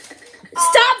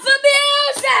 Stop the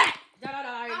music!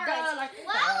 Alright, while I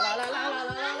come,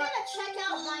 I'm gonna check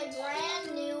out my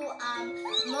brand new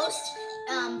most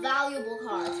valuable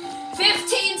cards.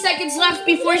 15 seconds left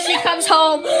before she comes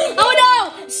home.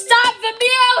 Oh no! Stop the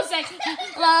music!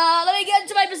 Let me get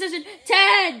into my position.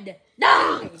 10,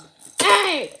 9,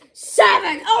 8,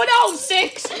 7, oh no!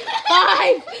 6,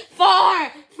 5,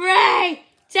 4, 3,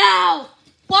 2,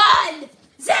 1,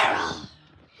 0.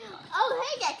 Oh,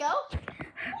 hey, Gecko.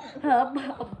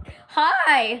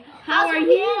 Hi. How How's are your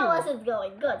you? piano lessons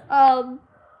going? Good.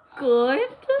 Good.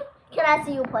 Can I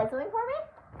see you play something for me?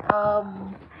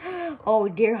 Oh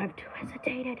dear, I'm too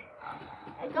hesitated.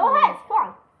 Go ahead, come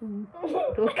on.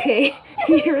 Okay,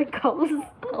 here it goes.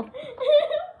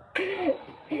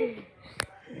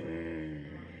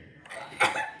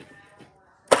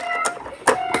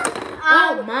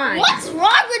 Oh my. What's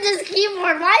wrong with this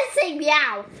keyboard? Why is it saying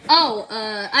meow? Oh,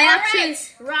 I actually...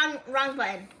 Wrong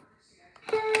button.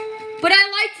 But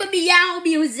I like the meow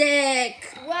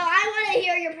music. Well, I want to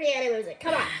hear your piano music.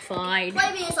 Come on. Fine.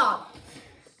 Play me a song.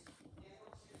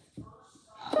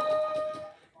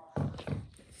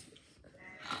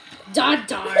 Darn. Is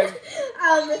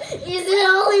it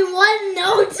only one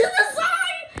note to the song?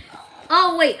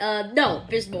 Oh, wait, no,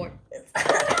 there's more. I'm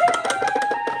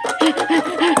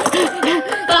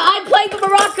playing the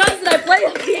maracas and I play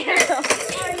the piano.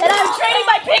 And I'm training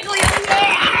my Piggly.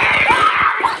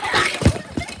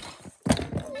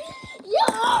 You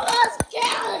almost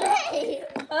killed me.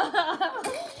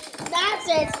 That's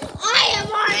it. I am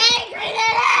more angry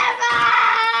than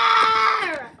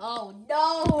ever. Oh,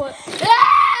 no.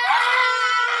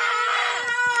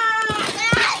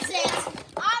 That's it.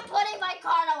 I'm putting my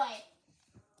card away.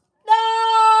 No!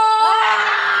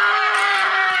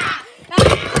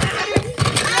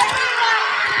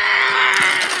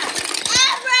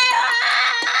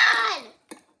 Everyone!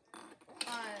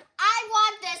 I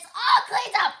want this all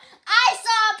cleaned up. I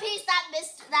saw a piece that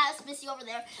was missing over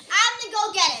there. I'm gonna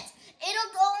go get it.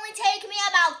 It'll only take me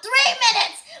about 3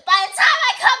 minutes. By the time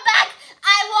I come back,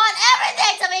 I want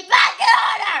everything to be back in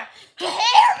order. You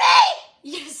hear me?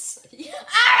 Yes. All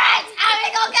right, I'm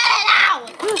gonna go get it now.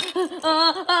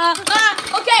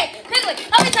 Okay, Piggly,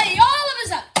 let me tell you all of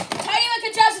this up. Tidy my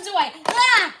contraptions away.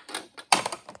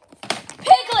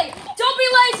 Piggly, don't be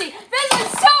lazy. This is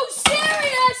so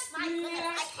serious. My goodness,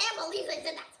 I can't believe they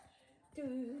did that.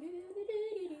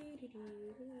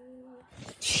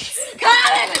 Come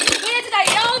on, we need to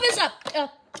tidy all of this up.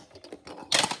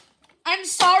 I'm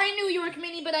sorry, New York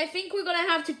Minnie, but I think we're gonna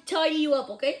have to tidy you up,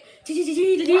 okay? Come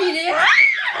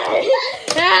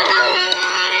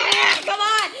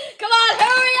on,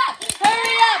 hurry up!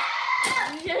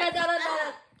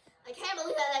 I can't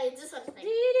believe that I did this such a thing.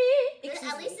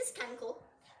 At least this is kind of cool.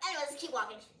 Anyways, let's keep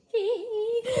walking.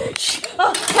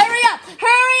 Oh, hurry up!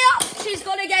 She's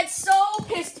gonna get so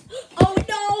pissed. Oh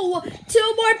no!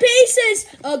 2 more pieces!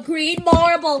 A green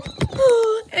marble.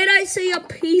 And I see a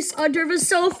piece under the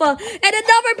sofa. And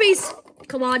another piece.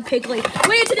 Come on, Piggly.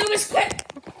 We need to do this quick.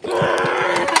 Come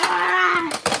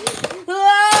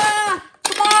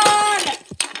on!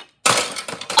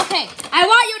 Okay, I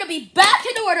want you to be back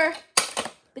in order.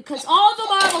 Because all the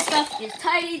marble stuff is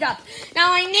tidied up.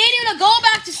 Now I need you to go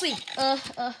back to sleep.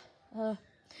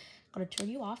 Gonna turn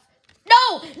you off.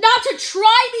 No, not to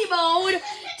try me mode.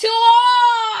 To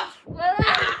off.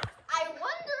 I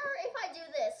wonder if I do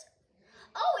this.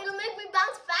 Oh, it'll make me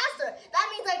bounce faster. That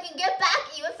means I can get back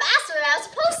even faster than I was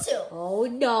supposed to. Oh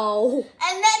no.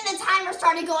 And then the timer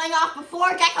started going off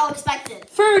before Gecko expected.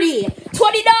 30,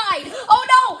 29. Oh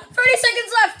no, 30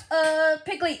 seconds left.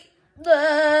 Piggly.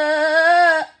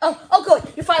 Oh good,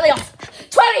 you're finally off.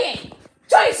 28,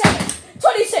 27,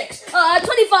 26,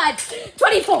 25,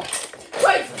 24,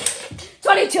 23,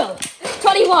 22,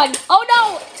 21. Oh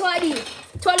no, 20,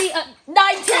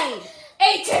 19,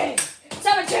 18,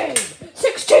 17,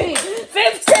 16,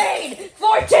 15,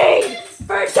 14,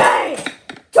 13,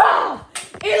 12,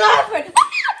 11,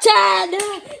 10, 9,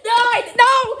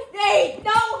 no, 8,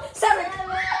 no, 7,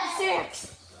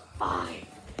 6, 5,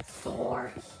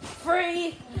 4,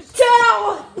 3, 2,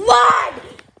 1,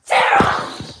 0.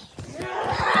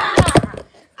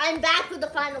 I'm back with the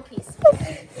final piece.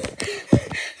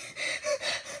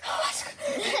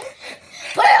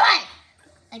 Put it away.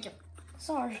 Thank you.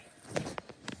 Sorry.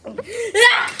 Thank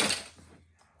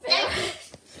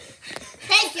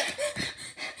you.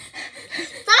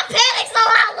 Stop panning so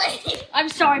loudly. I I'm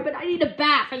sorry, but I need a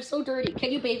bath. I'm so dirty.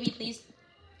 Can you bathe me, please?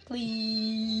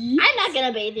 Please. I'm not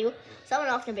gonna bathe you. Someone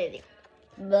else can bathe you.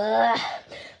 Blah.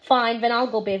 Fine, then I'll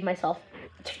go bathe myself.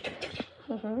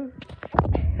 Hello?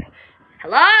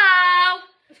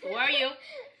 Who are you?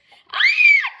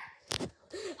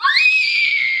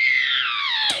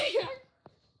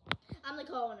 I'm the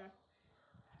co-owner.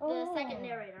 The second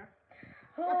narrator.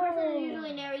 The person who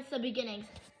usually narrates the beginnings.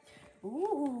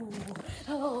 Ooh.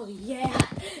 Oh, yeah.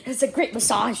 It's a great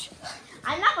massage.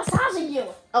 I'm not massaging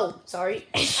you. Oh, sorry.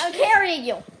 I'm carrying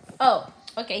you. Oh,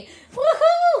 okay.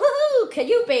 Woohoo! Woohoo! Can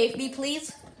you bathe me,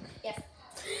 please? Yes.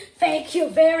 Thank you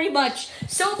very much.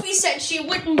 Sophie said she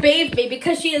wouldn't bathe me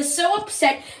because she is so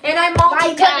upset, and I'm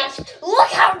multitasking. Look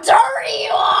how dirty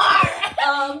you are.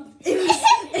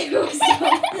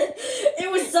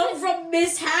 It was some from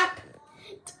mishap.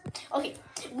 Okay.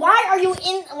 Why are you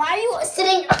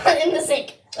sitting in the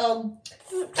sink? I'm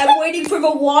waiting for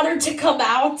the water to come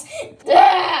out.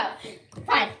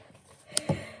 Fine.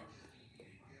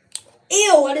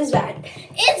 Ew, what is that?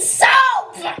 It's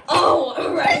soap! Oh,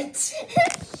 right.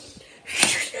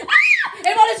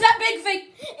 And what is that big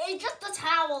thing? It's just a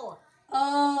towel.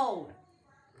 Oh.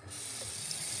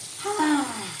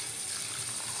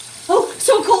 Oh,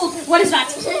 so cold. What is that?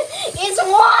 It's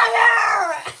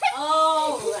water!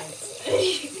 Oh, right.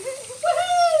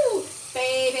 Woohoo!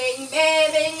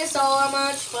 Bathing is so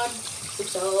much fun.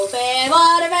 Soap and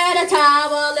water and a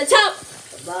towel and soap.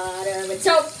 Water and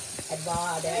soap. And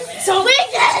water and soap.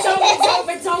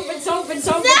 Soap and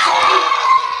soap.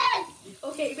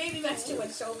 Okay, maybe that's too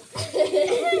much soap.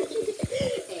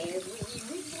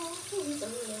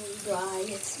 Dry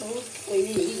and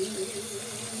smoothly.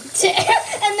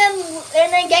 and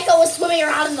then Gecko was swimming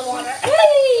around in the water.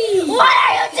 What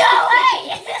are you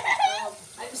doing?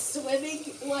 I'm swimming.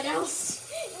 What else?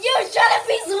 You shouldn't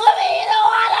be swimming in the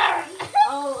water.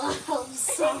 Oh, I'm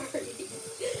sorry.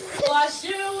 Wash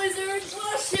your lizards,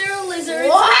 wash your lizards.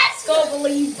 What?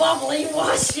 Scubbly, bubbly,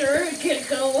 wash your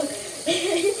gecko.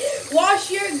 Wash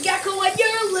your gecko and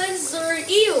your lizard.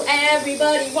 Ew,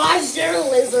 everybody wash your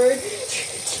lizard.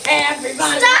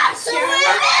 Everybody Stop wash your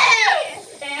swimming!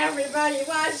 Everybody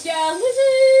wash your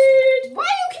lizard. Why do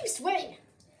you keep swimming?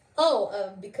 Oh,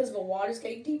 because the water's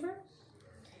getting deeper.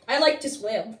 I like to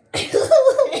swim.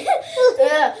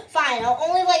 Fine, I'll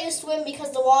only let you swim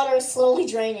because the water is slowly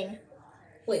draining.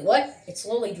 Wait, what? It's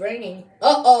slowly draining.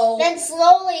 Uh-oh. Then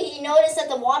slowly he noticed that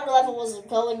the water level was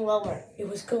going lower. It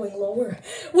was going lower,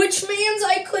 which means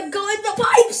I could go in the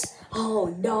pipes.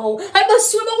 Oh no, I must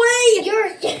swim away.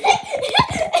 You're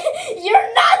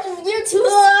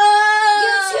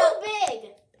too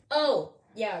big. Oh,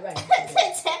 yeah, right.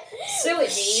 Silly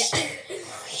me.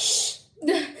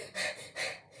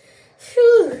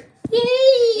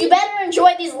 You better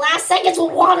enjoy these last seconds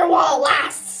with water while it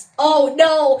lasts. Oh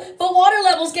no, the water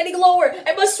level's getting lower.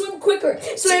 I must swim quicker.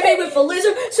 Swimming with the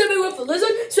lizard, swimming with the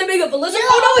lizard, swimming with the lizard.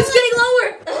 Oh no, it's getting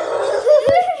lower.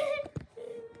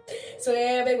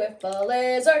 Swimming with the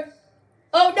lizard.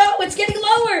 Oh no, it's getting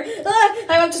lower.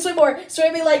 I have to swim more.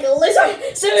 Swimming like a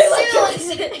lizard. Swimming like a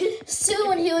lizard.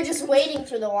 Soon he was just wading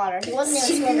through the water. He wasn't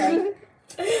even swimming.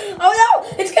 Oh no,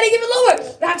 it's getting even lower.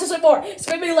 I have to swim more.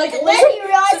 Swimming like a lizard. Then he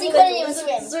realized he couldn't even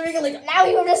swim. swim. Swimming like Now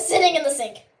he was just sitting in the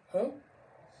sink. Huh?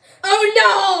 Oh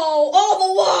no! All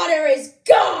the water is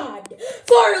gone!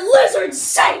 For lizard's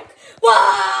sake!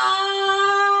 Wow!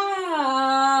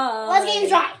 Let's get you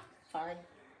dry. Fine.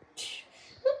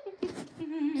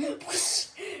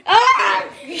 Ah!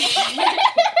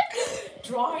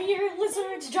 Dry your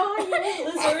lizards, dry your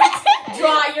lizards,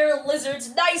 dry your lizards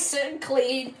nice and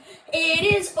clean. It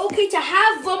is okay to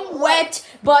have them wet,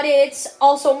 but it's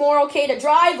also more okay to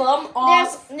dry them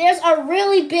off. There's a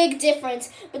really big difference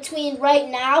between right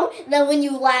now than when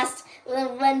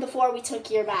before we took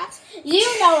your bath. You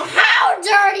know how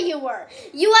dirty you were.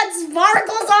 You had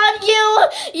sparkles on you.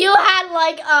 You had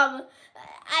like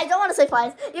I don't want to say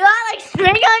flies. You had like string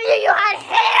on you. You had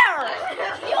hair.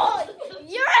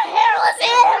 You're a hairless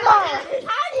animal.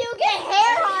 How do you get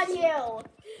hair on you?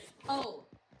 Oh,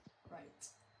 right.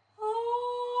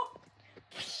 Oh.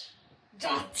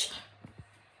 Gotcha.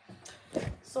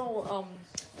 So,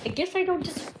 I guess I don't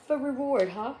deserve a reward,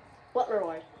 huh? What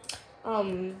reward?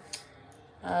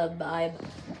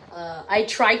 I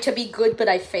tried to be good, but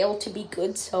I failed to be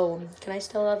good, so can I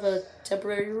still have a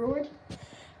temporary reward?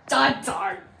 Darn.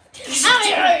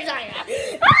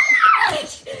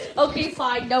 Okay,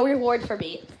 fine. No reward for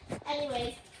me.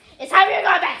 Anyways, it's time for you to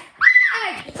go to bed.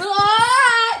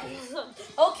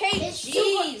 Okay,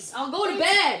 jeez. I'll go to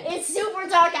bed. It's super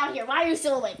dark out here. Why are you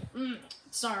still awake?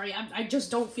 Sorry, I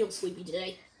just don't feel sleepy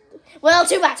today. Well,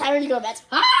 too bad. Time for you to go to bed.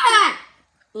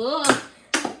 Ugh.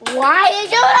 Why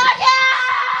did you not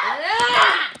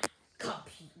get?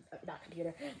 Computer, not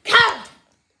computer. Count!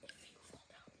 If you fall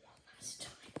down one last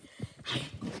time, I am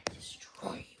going to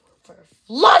destroy you for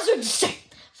lizard's sake.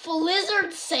 For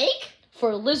lizard's sake?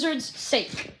 For lizard's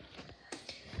sake.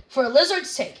 For lizard's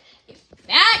sake. If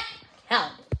that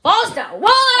hell falls down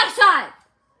one last time.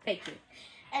 Thank you.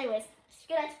 Anyways,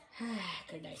 good night.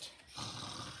 Good night.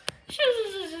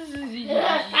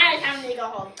 Time to go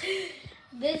home.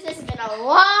 This has been a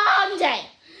long day.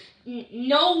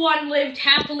 No one lived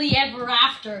happily ever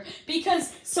after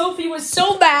because Sophie was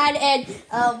so bad and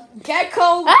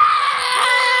Gecko.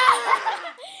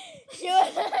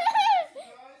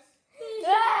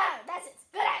 That's it.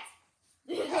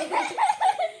 Good night.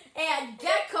 And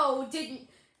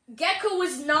Gecko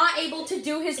was not able to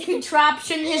do his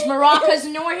contraption, his maracas,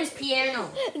 nor his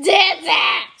piano. Did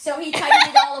that. So he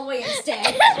tightened it all away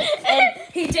instead. And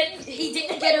he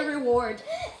didn't get a reward.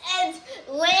 And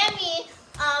Lammy,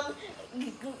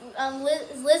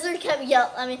 Lizard kept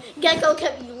Gecko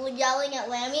kept yelling at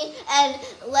Lammy, and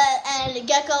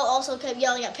Gecko also kept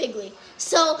yelling at Piggly.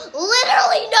 So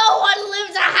literally no one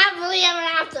lived a happily ever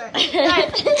after.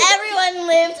 Everyone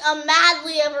lived a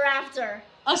madly ever after.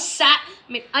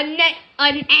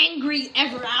 An angry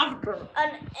ever after.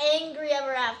 An angry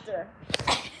ever after.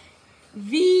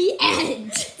 The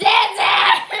end.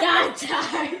 That's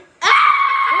it.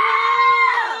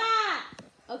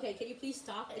 Okay, can you please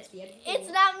stop? It's the end. It's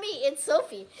not me. It's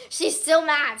Sophie. She's still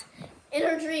mad in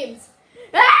her dreams.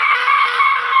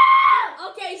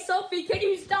 Okay, Sophie, can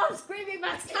you stop screaming?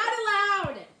 That's kind of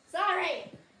loud. Sorry.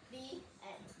 The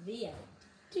end. The end.